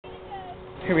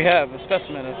Here we have a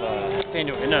specimen of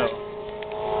Daniel Renault.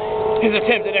 His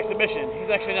attempt at exhibition. He's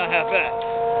actually not half bad.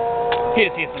 He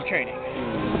just needs some training.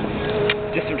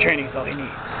 Just some training is all he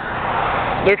needs.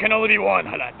 There can only be one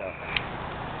Highlander.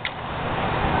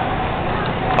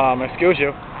 Excuse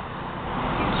you.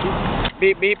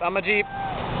 Beep beep, I'm a Jeep.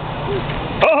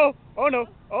 Oh! Oh no!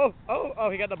 Oh! Oh! Oh!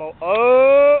 He got the bolt.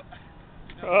 Oh!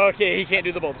 Okay, he can't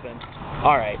do the bolt spin.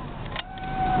 All right.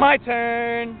 My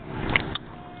turn.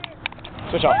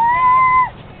 Switch off.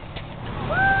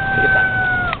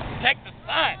 Take the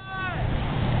sign.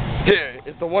 Here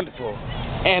is the wonderful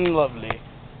and lovely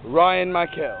Ryan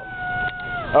Michael.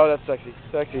 Oh, that's sexy.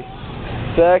 Sexy.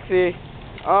 Sexy.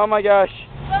 Oh my gosh.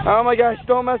 Oh my gosh.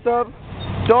 Don't mess up.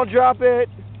 Don't drop it.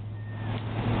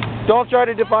 Don't try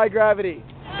to defy gravity.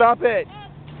 Stop it.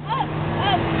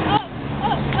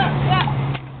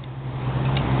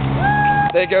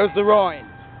 There goes the Ryan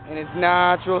in its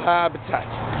natural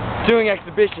habitat, doing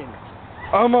exhibitions.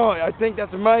 Oh my, I think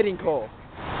that's a mating call.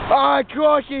 Ah,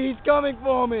 crikey, he's coming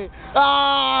for me.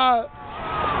 Ah!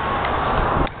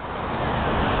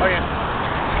 Okay.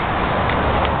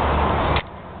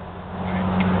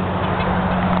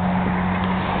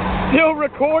 Still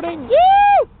recording?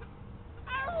 Woo!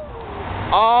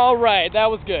 All right, that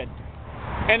was good.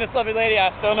 And this lovely lady,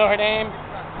 I still know her name.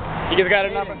 You guys got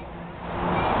her number?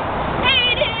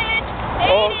 Hayden!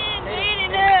 Oh.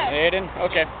 Hayden! Hayden?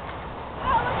 Okay.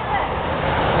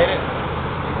 Hayden.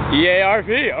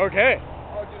 EARV, okay.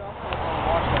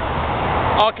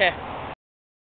 Okay.